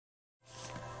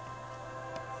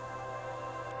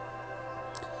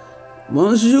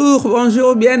Bonjour,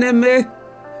 bonjour bien-aimés.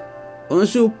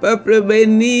 Bonjour peuple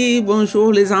béni.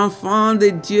 Bonjour les enfants de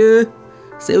Dieu.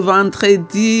 C'est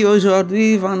vendredi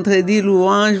aujourd'hui, vendredi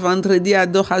louange, vendredi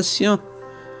adoration.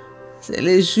 C'est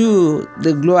le jour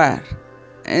de gloire.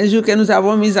 Un jour que nous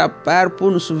avons mis à part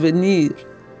pour nous souvenir,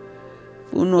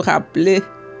 pour nous rappeler,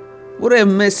 pour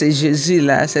aimer ce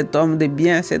Jésus-là, cet homme de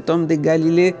bien, cet homme de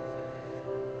Galilée.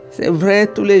 C'est vrai,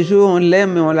 tous les jours on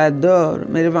l'aime et on l'adore,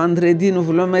 mais le vendredi nous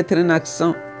voulons mettre un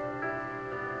accent.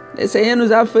 Le Seigneur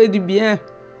nous a fait du bien.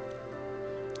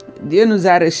 Dieu nous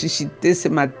a ressuscités ce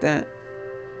matin.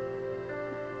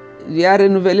 Dieu a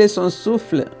renouvelé son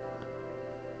souffle.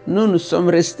 Nous sommes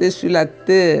restés sur la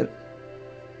terre.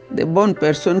 De bonnes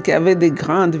personnes qui avaient de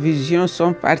grandes visions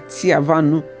sont parties avant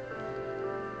nous.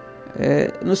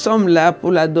 Nous sommes là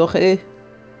pour l'adorer.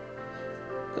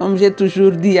 Comme j'ai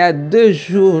toujours dit, il y a 2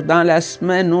 jours dans la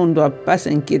semaine où on ne doit pas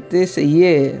s'inquiéter, c'est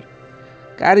hier.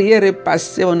 Car hier est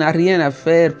passé, on n'a rien à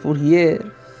faire pour hier.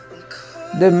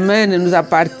 Demain ne nous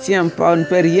appartient pas, on ne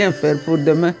peut rien faire pour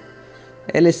demain.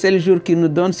 Et le seul jour qu'il nous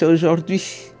donne, c'est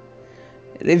aujourd'hui.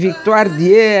 Les victoires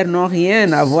d'hier n'ont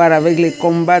rien à voir avec les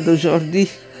combats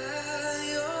d'aujourd'hui.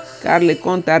 Car le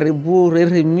compte à rebours est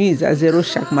remis à 0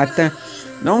 chaque matin.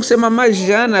 Donc c'est Maman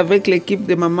Jeanne avec l'équipe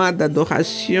de Maman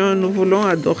d'adoration. Nous voulons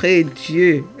adorer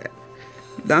Dieu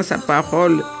dans sa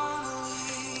parole.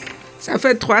 Ça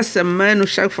fait 3 semaines où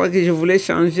chaque fois que je voulais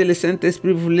changer, le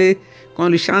Saint-Esprit voulait qu'on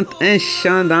lui chante un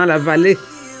chant dans la vallée.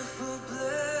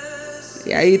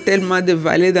 Il y a eu tellement de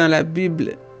vallées dans la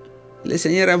Bible. Le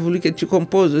Seigneur a voulu que tu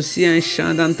composes aussi un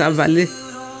chant dans ta vallée.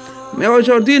 Mais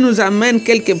aujourd'hui, il nous amène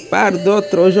quelque part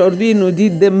d'autre. Aujourd'hui, il nous dit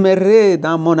demeurer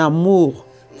dans mon amour.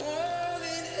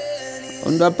 On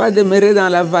ne doit pas demeurer dans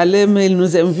la vallée, mais il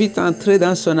nous invite à entrer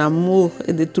dans son amour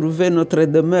et de trouver notre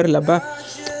demeure là-bas.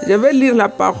 Je vais lire la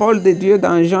parole de Dieu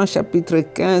dans Jean chapitre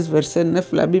 15, verset 9.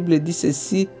 La Bible dit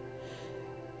ceci.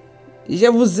 Je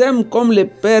vous aime comme le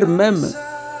Père m'aime.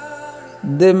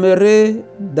 Demeurez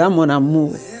dans mon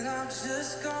amour.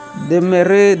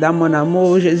 Demeurer dans mon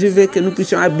amour. Jésus veut que nous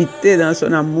puissions habiter dans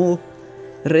son amour,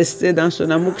 rester dans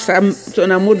son amour, que son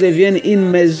amour devienne une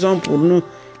maison pour nous,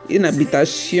 une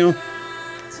habitation.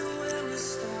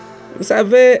 Vous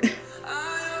savez,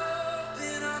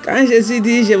 quand Jésus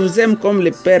dit « Je vous aime comme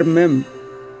le Père m'aime »,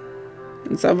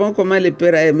 nous savons comment le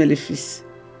Père a aimé le Fils.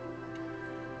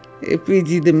 Et puis il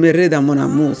dit « Demeurez dans mon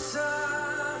amour ».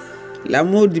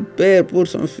 L'amour du Père pour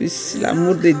son Fils,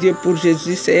 l'amour de Dieu pour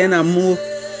Jésus, c'est un amour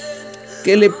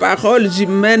que les paroles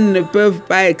humaines ne peuvent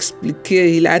pas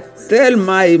expliquer. Il a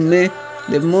tellement aimé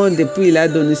le monde depuis qu'il a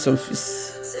donné son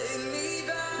Fils.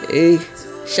 Et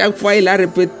chaque fois, il a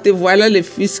répété, voilà le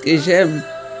Fils que j'aime.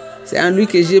 C'est en lui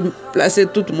que j'ai placé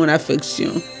toute mon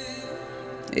affection.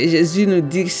 Et Jésus nous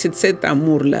dit que c'est cet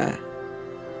amour-là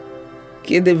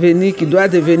qui doit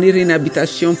devenir une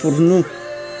habitation pour nous.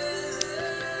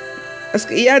 Parce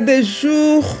qu'il y a des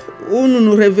jours où nous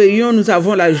nous réveillons, nous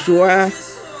avons la joie.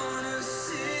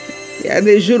 Il y a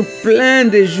des jours pleins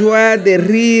de joie, de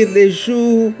rire, des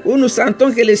jours où nous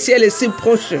sentons que le ciel est si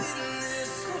proche.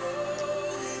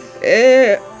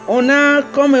 Et on a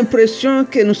comme impression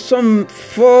que nous sommes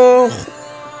forts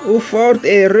ou fortes,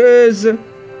 heureuses,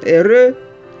 heureux.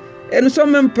 Et nous sommes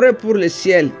même prêts pour le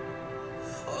ciel.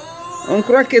 On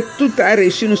croit que tout a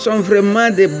réussi. Nous sommes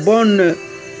vraiment des bons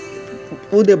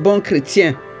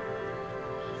chrétiens.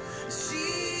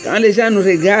 Quand les gens nous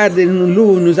regardent, nous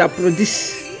louent, nous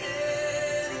applaudissent.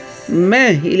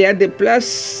 Mais il y a des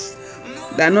places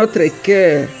dans notre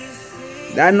cœur,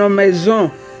 dans nos maisons,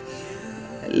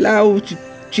 là où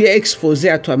tu es exposé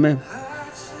à toi-même,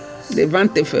 devant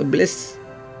tes faiblesses.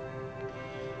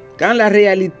 Quand la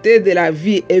réalité de la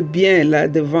vie est bien là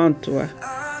devant toi,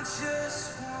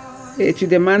 et tu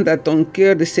demandes à ton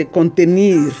cœur de se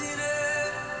contenir,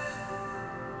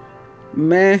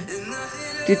 mais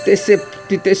tu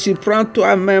te surprends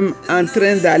toi-même en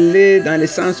train d'aller dans le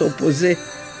sens opposé.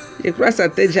 Je crois que ça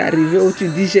t'est déjà arrivé où tu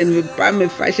dis, je ne veux pas me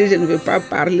fâcher, je ne veux pas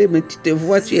parler, mais tu te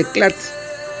vois, tu éclates.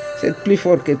 C'est plus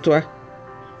fort que toi.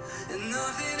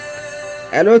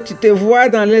 Alors tu te vois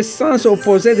dans le sens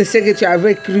opposé de ce que tu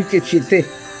avais cru que tu étais.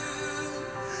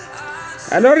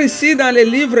 Alors ici, dans le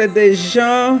livre de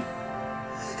Jean,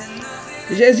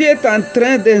 Jésus est en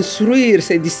train d'instruire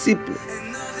ses disciples.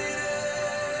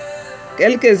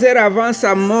 Quelques heures avant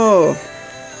sa mort,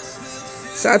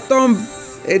 sa tombe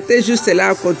était juste là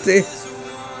à côté.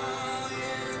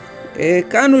 Et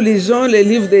quand nous lisons le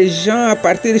livre de Jean à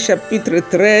partir du chapitre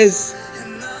 13,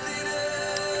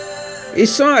 ils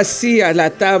sont assis à la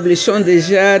table, ils sont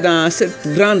déjà dans cette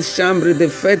grande chambre de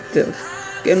fête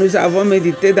que nous avons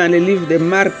médité dans le livre de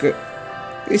Marc.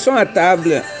 Ils sont à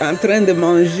table en train de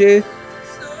manger.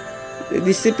 Les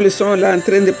disciples sont là en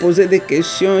train de poser des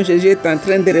questions. Jésus est en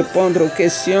train de répondre aux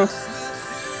questions.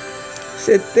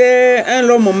 C'était un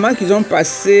long moment qu'ils ont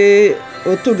passé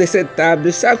autour de cette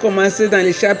table. Ça a commencé dans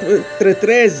le chapitre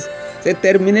 13. C'est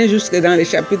terminé jusque dans le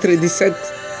chapitre 17.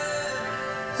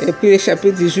 Et puis le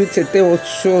chapitre 18, c'était autre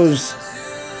chose.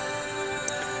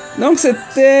 Donc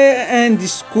c'était un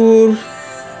discours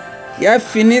qui a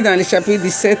fini dans le chapitre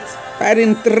 17 par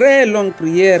une très longue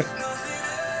prière.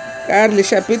 Car le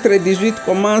chapitre 18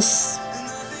 commence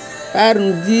par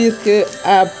nous dire que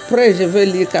après, je vais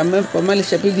lire quand même comment le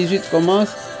chapitre 18 commence.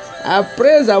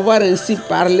 Après avoir ainsi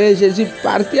parlé, Jésus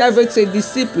partit avec ses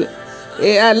disciples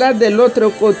et alla de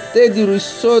l'autre côté du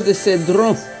ruisseau de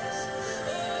Cédron.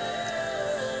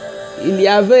 Il y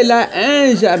avait là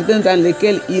un jardin dans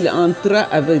lequel il entra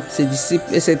avec ses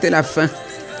disciples et c'était la fin.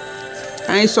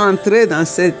 Quand ils sont entrés dans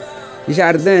ce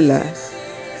jardin-là,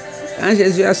 quand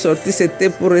Jésus a sorti, c'était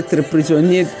pour être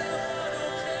prisonnier.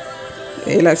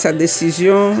 Et là, la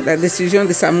décision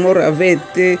de sa mort avait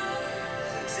été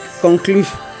conclue.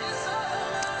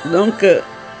 Donc,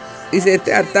 ils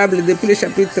étaient à table depuis le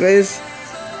chapitre 13.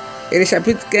 Et le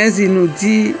chapitre 15, il nous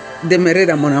dit « Demeurez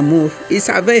dans mon amour ». Il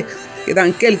savait que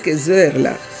dans quelques heures,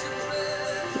 là,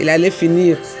 il allait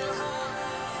finir.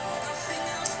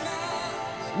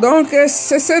 Donc,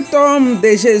 c'est cet homme de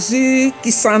Jésus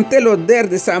qui sentait l'odeur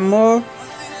de sa mort.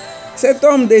 Cet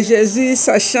homme de Jésus,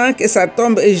 sachant que sa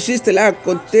tombe est juste là à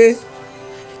côté,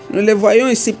 nous le voyons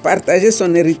ici partager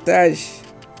son héritage.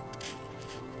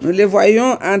 Nous le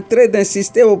voyons en train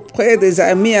d'insister auprès des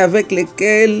amis avec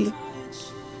lesquels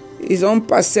ils ont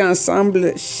passé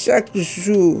ensemble chaque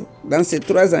jour dans ces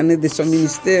 3 années de son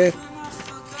ministère.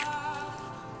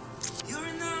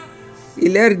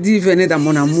 Il leur dit, venez dans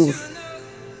mon amour.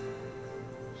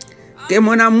 Que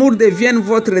mon amour devienne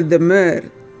votre demeure.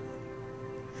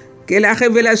 Que la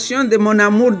révélation de mon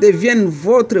amour devienne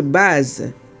votre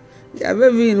base. J'avais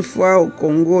vu une fois au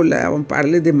Congo, là, on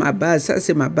parlait de ma base. Ça,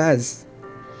 c'est ma base.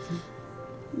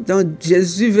 Donc,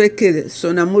 Jésus veut que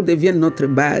son amour devienne notre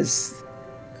base.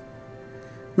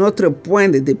 Notre point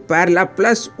de départ, la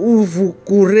place où vous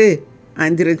courez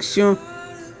en direction,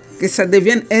 que ça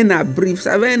devienne un abri. Vous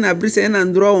savez, un abri, c'est un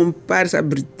endroit où on part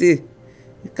s'abriter.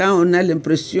 Quand on a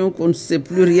l'impression qu'on ne sait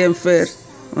plus rien faire,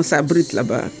 on s'abrite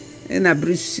là-bas. Un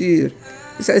abri sûr.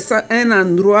 C'est ça, un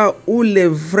endroit où le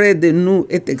vrai de nous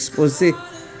est exposé.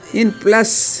 Une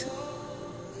place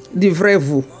du vrai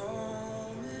vous.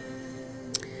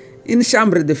 Une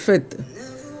chambre de fête.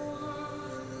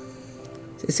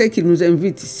 C'est ce qui nous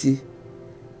invite ici.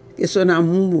 Que son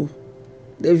amour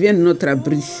devienne notre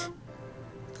abri.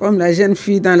 Comme la jeune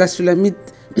fille dans la Sulamite,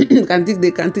 Cantique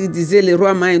des Cantiques disait, le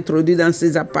roi m'a introduit dans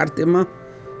ses appartements.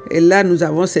 Et là, nous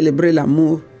avons célébré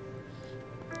l'amour.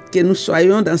 Que nous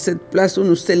soyons dans cette place où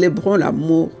nous célébrons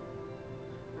l'amour.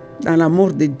 Dans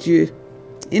l'amour de Dieu.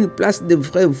 Une place de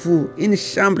vrai vous. Une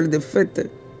chambre de fête.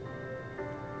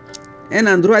 Un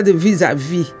endroit de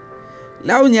vis-à-vis.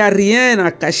 Là où il n'y a rien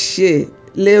à cacher.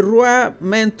 Le roi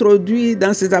m'introduit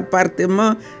dans ses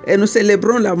appartements et nous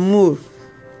célébrons l'amour.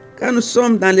 Quand nous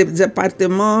sommes dans les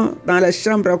appartements, dans la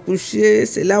chambre à coucher,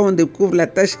 c'est là où on découvre la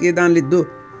tache qui est dans le dos.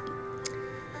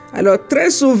 Alors très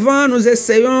souvent, nous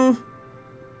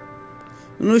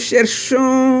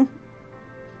cherchons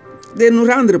de nous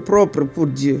rendre propres pour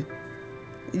Dieu.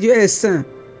 Dieu est saint.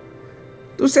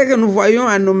 Tout ce que nous voyons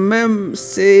à nous-mêmes,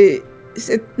 ce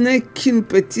n'est qu'une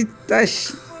petite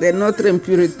tache de notre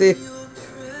impureté.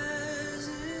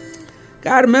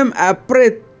 Car même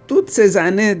après toutes ces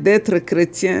années d'être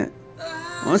chrétien,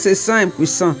 on se sent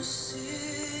impuissant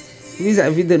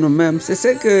vis-à-vis de nous-mêmes. C'est ce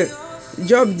que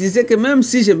Job disait, que même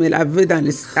si je me lavais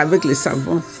avec le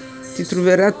savon, tu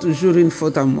trouveras toujours une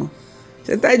faute à moi.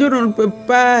 C'est-à-dire qu'on ne peut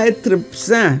pas être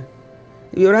saint.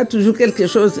 Il y aura toujours quelque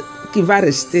chose qui va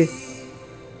rester.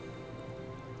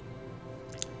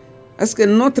 Parce que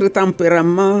notre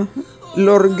tempérament,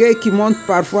 l'orgueil qui monte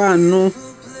parfois en nous,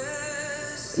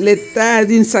 l'état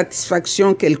d'une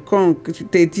satisfaction quelconque, tu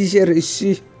t'es dit j'ai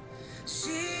reçu.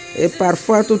 Et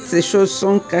parfois toutes ces choses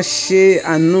sont cachées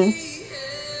en nous.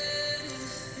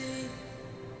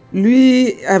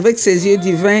 Lui, avec ses yeux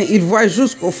divins, il voit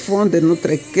jusqu'au fond de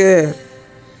notre cœur.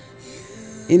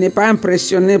 Il n'est pas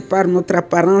impressionné par notre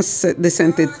apparence de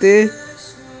sainteté.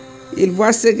 Il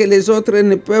voit ce que les autres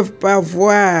ne peuvent pas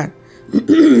voir.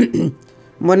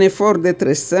 Mon effort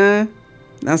d'être saint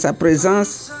dans sa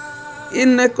présence. Il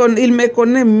me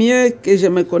connaît mieux que je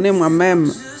me connais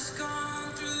moi-même.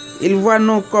 Il voit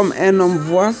non comme un homme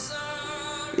voit.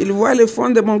 Il voit le fond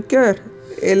de mon cœur.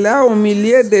 Et là, au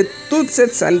milieu de toute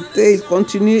cette saleté, il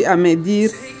continue à me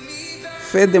dire,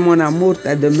 fais de mon amour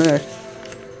ta demeure.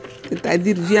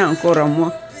 C'est-à-dire, viens encore à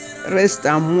moi, reste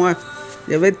en moi.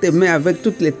 Je vais t'aimer avec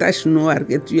toutes les taches noires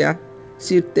que tu as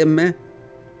sur tes mains.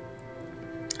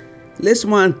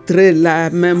 Laisse-moi entrer là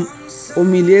même au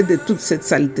milieu de toute cette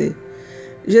saleté.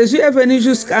 Jésus est venu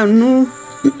jusqu'à nous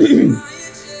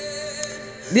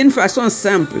d'une façon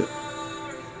simple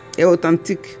et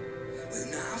authentique.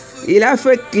 Il a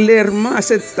fait clairement à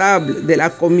cette table de la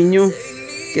communion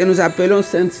que nous appelons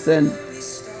Sainte Seine.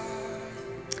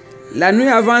 La nuit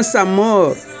avant sa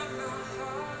mort,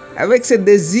 avec ses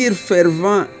désirs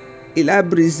fervents, il a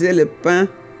brisé le pain,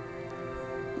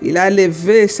 il a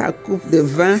levé sa coupe de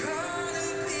vin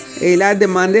et il a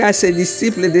demandé à ses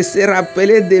disciples de se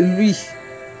rappeler de lui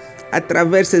à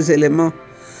travers ces éléments.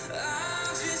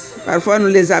 Parfois, nous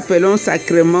les appelons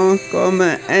sacrements comme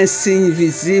un signe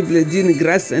visible d'une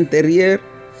grâce intérieure.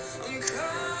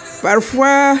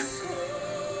 Parfois,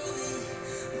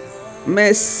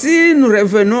 mais si nous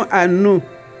revenons à nous,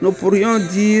 nous pourrions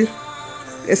dire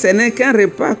que ce n'est qu'un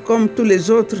repas comme tous les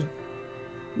autres.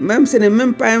 Même ce n'est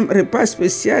même pas un repas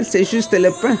spécial, c'est juste le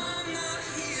pain.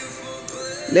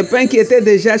 Le pain qui était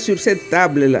déjà sur cette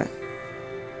table-là.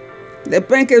 Le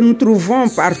pain que nous trouvons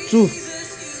partout.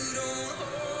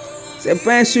 Ce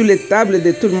pain sur les tables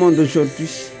de tout le monde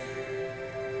aujourd'hui.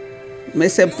 Mais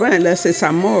ce pain-là, c'est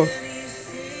sa mort.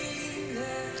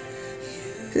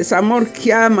 C'est sa mort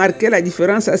qui a marqué la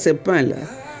différence à ce pain-là.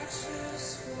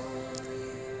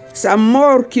 Sa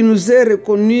mort qui nous est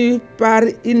reconnue par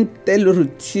une telle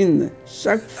routine.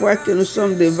 Chaque fois que nous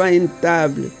sommes devant une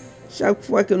table, chaque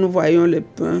fois que nous voyons le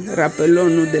pain,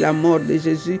 rappelons-nous de la mort de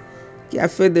Jésus qui a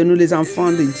fait de nous les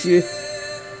enfants de Dieu.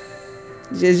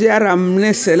 Jésus a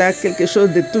ramené cela quelque chose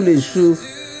de tous les jours.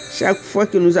 Chaque fois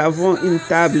que nous avons une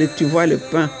table et tu vois le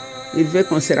pain, il veut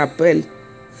qu'on se rappelle.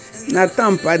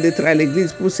 N'attends pas d'être à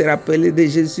l'église pour se rappeler de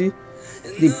Jésus,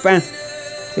 du pain.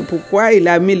 C'est pourquoi il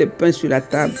a mis le pain sur la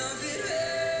table.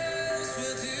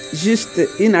 Juste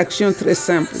une action très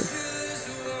simple.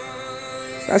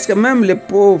 Parce que même les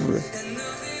pauvres,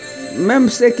 même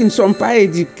ceux qui ne sont pas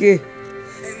éduqués,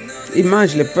 ils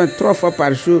mangent le pain 3 fois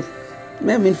par jour,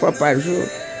 même 1 fois par jour.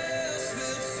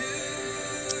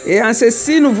 Et en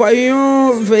ceci, nous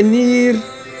voyons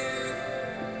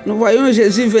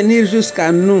Jésus venir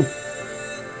jusqu'à nous,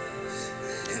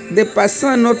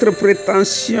 dépassant notre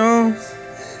prétention,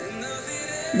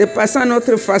 dépassant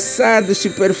notre façade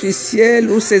superficielle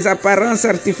ou ses apparences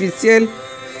artificielles,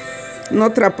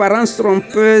 notre apparence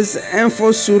trompeuse, un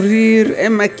faux sourire, un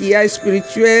maquillage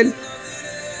spirituel,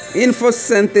 une fausse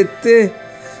sainteté,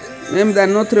 même dans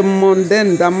notre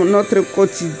mondaine, dans notre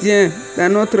quotidien, dans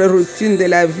notre routine de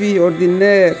la vie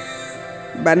ordinaire,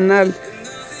 banale,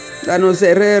 dans nos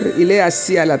erreurs, il est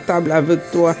assis à la table avec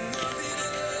toi.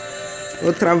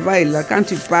 Au travail, là, quand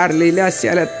tu parles, il est assis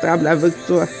à la table avec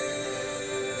toi.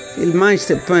 Il mange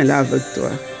ce pain-là avec toi.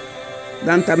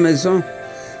 Dans ta maison,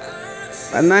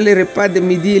 pendant les repas de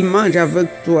midi, il mange avec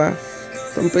toi.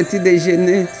 Ton petit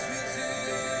déjeuner,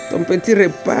 ton petit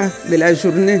repas de la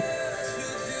journée.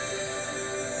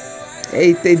 Et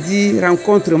il te dit,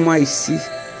 rencontre-moi ici.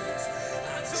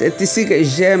 C'est ici que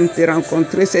j'aime te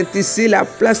rencontrer. C'est ici la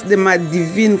place de ma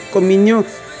divine communion,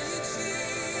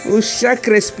 où chaque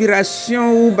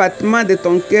respiration ou battement de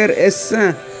ton cœur est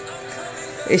saint.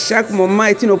 Et chaque moment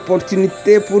est une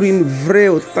opportunité pour une vraie,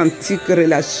 authentique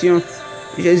relation.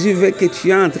 Jésus veut que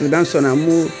tu entres dans son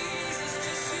amour.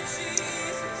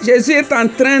 Jésus est en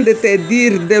train de te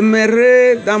dire,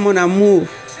 demeurer dans mon amour.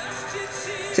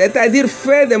 C'est-à-dire,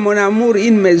 fais de mon amour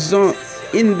une maison,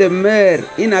 une demeure,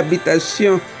 une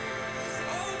habitation.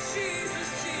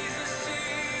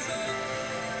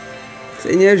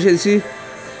 Seigneur Jésus,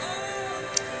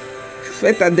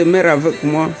 fais ta demeure avec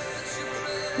moi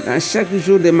dans chaque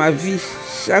jour de ma vie,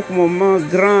 chaque moment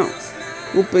grand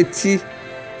ou petit,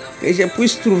 que je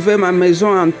puisse trouver ma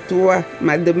maison en toi,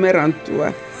 ma demeure en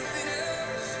toi.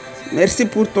 Merci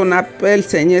pour ton appel,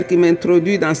 Seigneur, qui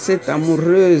m'introduit dans cette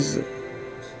amoureuse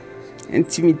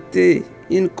intimité,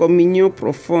 une communion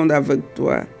profonde avec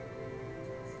toi.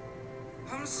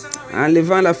 En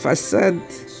levant la façade,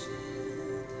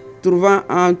 trouvant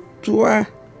en toi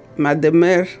ma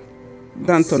demeure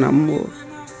dans ton amour.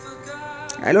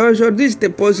 Alors aujourd'hui, je te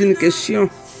pose une question.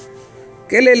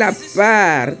 Quelle est la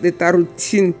part de ta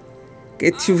routine que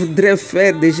tu voudrais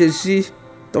faire de Jésus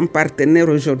ton partenaire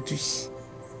aujourd'hui?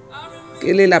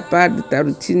 Quelle est la part de ta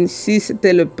routine si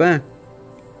c'était le pain?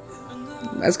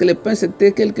 Parce que le pain,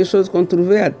 c'était quelque chose qu'on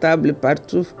trouvait à table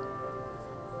partout.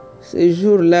 Ce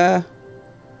jour-là,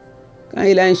 quand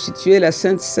il a institué la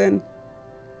Sainte Seine,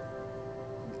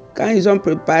 quand ils ont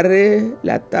préparé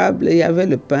la table, il y avait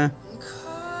le pain.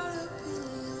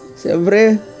 C'est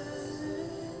vrai,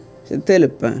 c'était le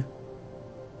pain.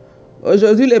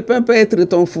 Aujourd'hui, le pain peut être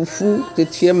ton foufou que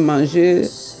tu aimes manger.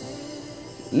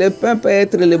 Le pain peut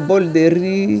être le bol de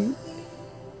riz.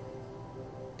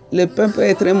 Le pain peut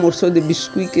être un morceau de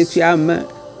biscuit que tu as à main.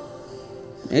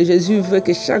 Et Jésus veut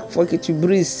que chaque fois que tu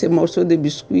brises ces morceaux de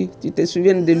biscuit, tu te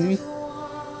souviennes de lui.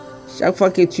 Chaque fois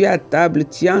que tu es à table,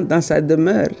 tu entres dans sa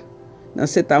demeure, dans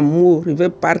cet amour. Il veut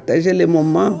partager les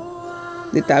moments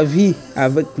de ta vie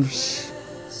avec lui,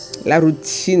 la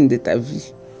routine de ta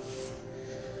vie.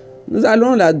 Nous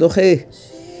allons l'adorer.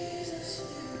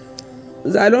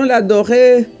 Nous allons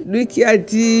l'adorer, lui qui a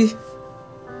dit,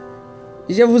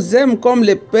 je vous aime comme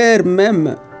le Père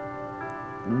m'aime,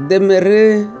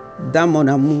 demeurez dans mon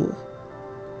amour.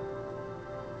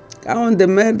 Quand on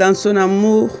demeure dans son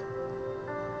amour,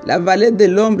 la vallée de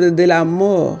l'ombre de la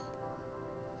mort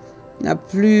n'a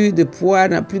plus de poids,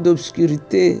 n'a plus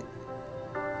d'obscurité,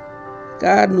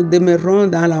 car nous demeurons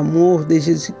dans l'amour de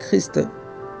Jésus-Christ.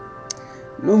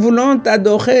 Nous voulons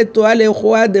t'adorer, toi le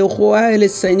roi des rois et le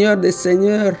seigneur des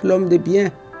seigneurs, l'homme de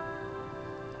bien.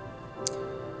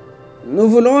 Nous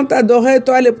voulons t'adorer,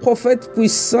 toi le prophète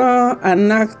puissant en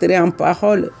actes et en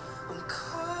parole.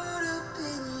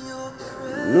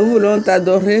 Nous voulons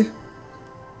t'adorer,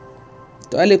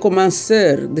 toi le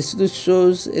commenceur de toutes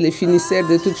choses et le finisseur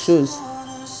de toutes choses.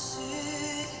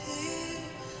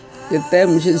 Je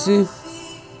t'aime, Jésus.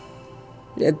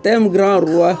 Je t'aime, grand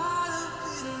roi.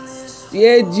 Tu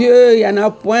es Dieu, il n'y en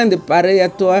a point de pareil à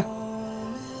toi.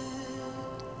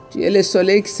 Tu es le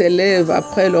soleil qui s'élève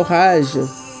après l'orage.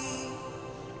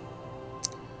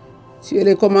 Tu es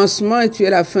le commencement et tu es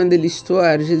la fin de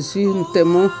l'histoire. Jésus, nous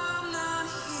t'aimons.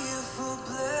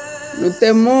 Nous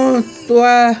t'aimons,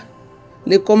 toi,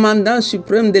 le commandant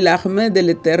suprême de l'armée de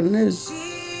l'Éternel.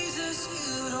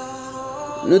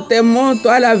 Nous t'aimons,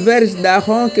 toi, la verge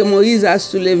d'Aaron que Moïse a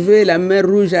soulevée, la mer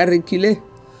rouge a reculé.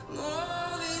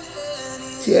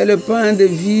 Tu es le pain de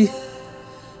vie.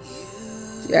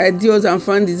 Tu as dit aux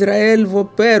enfants d'Israël, vos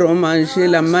pères ont mangé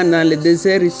la manne dans le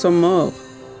désert, ils sont morts.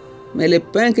 Mais le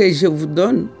pain que je vous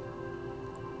donne,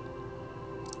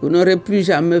 vous n'aurez plus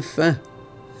jamais faim.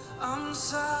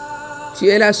 Tu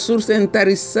es la source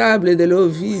intarissable de l'eau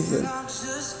vive.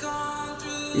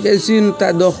 Jésus, nous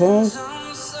t'adorons.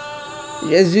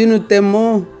 Jésus, nous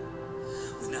t'aimons.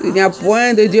 Il n'y a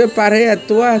point de Dieu pareil à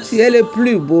toi. Tu es le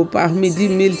plus beau parmi 10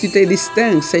 000. Tu te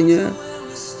distingues, Seigneur.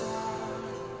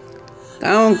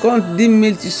 Quand on compte 10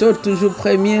 000, tu sors toujours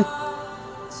premier.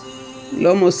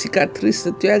 L'homme aux cicatrices,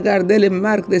 tu as gardé les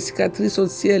marques des cicatrices au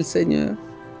ciel, Seigneur.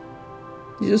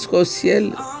 Jusqu'au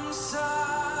ciel,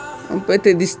 on peut te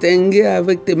distinguer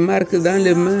avec tes marques dans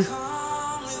les mains.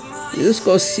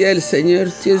 Jusqu'au ciel, Seigneur,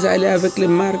 tu es allé avec les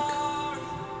marques.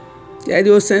 Tu as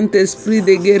dit au Saint-Esprit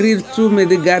de guérir tout, mais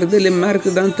de garder les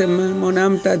marques dans tes mains. Mon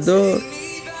âme t'adore.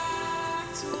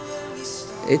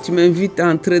 Et tu m'invites à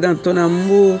entrer dans ton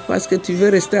amour parce que tu veux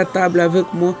rester à table avec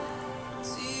moi.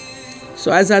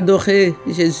 Sois adoré,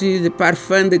 Jésus, le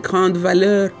parfum de grande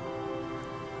valeur.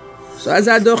 Sois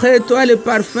adoré, toi, le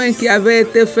parfum qui avait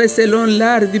été fait selon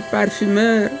l'art du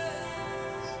parfumeur.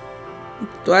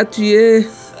 Toi, tu es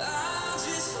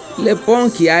le pont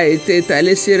qui a été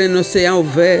étalé sur un océan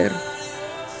ouvert.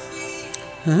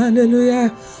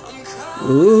 Alléluia.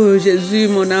 Oh, Jésus,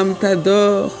 mon âme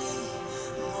t'adore.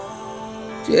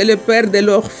 Tu es le père de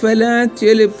l'orphelin, tu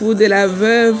es l'époux de la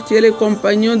veuve, tu es le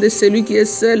compagnon de celui qui est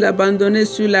seul, abandonné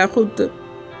sur la route.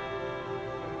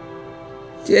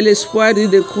 Tu es l'espoir du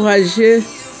découragé.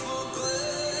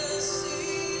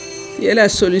 Tu es la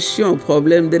solution aux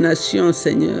problèmes des nations,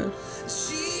 Seigneur.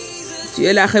 Tu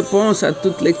es la réponse à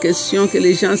toutes les questions que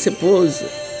les gens se posent.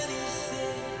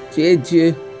 Tu es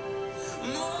Dieu.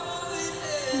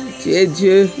 Tu es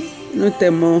Dieu. Nous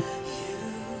t'aimons.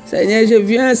 Seigneur, je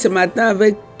viens ce matin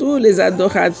avec tous les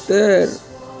adorateurs.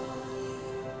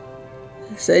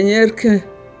 Seigneur, que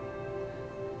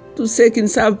tous ceux qui ne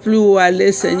savent plus où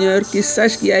aller, Seigneur, qu'ils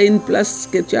sachent qu'il y a une place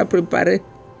que tu as préparée.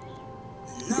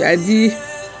 Tu as dit,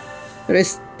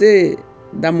 restez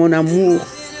dans mon amour.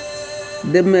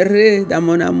 Demeurez dans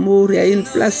mon amour. Il y a une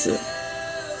place.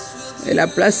 Et la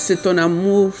place, c'est ton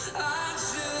amour.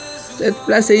 Cette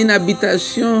place est une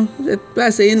habitation. Cette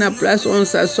place est une place où on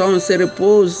s'assoit, on se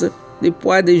repose du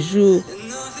poids des jours.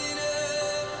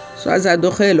 Sois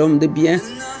adoré, l'homme de bien.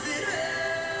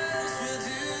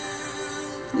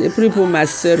 J'ai pris pour ma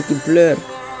sœur qui pleure.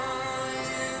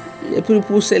 J'ai pris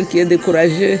pour celle qui est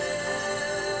découragée.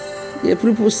 J'ai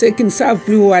pris pour ceux qui ne savent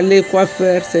plus où aller, quoi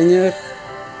faire, Seigneur.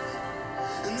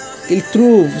 Qu'ils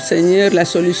trouvent, Seigneur, la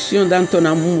solution dans ton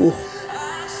amour.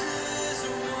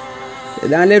 C'est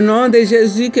dans le nom de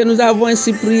Jésus que nous avons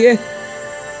ainsi prié.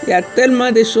 Il y a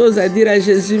tellement de choses à dire à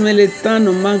Jésus, mais le temps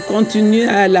nous manque. Continuez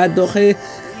à l'adorer.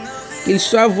 Qu'il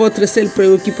soit votre seule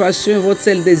préoccupation, votre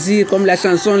seul désir, comme la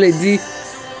chanson le dit.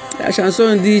 La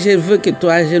chanson dit, je veux que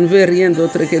toi, je ne veux rien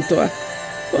d'autre que toi.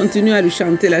 Continuez à lui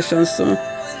chanter la chanson.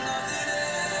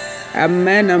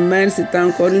 Amen, amen. C'est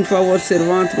encore une fois votre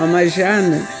servante, Maman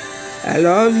Jeanne. I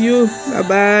love you. Bye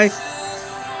bye.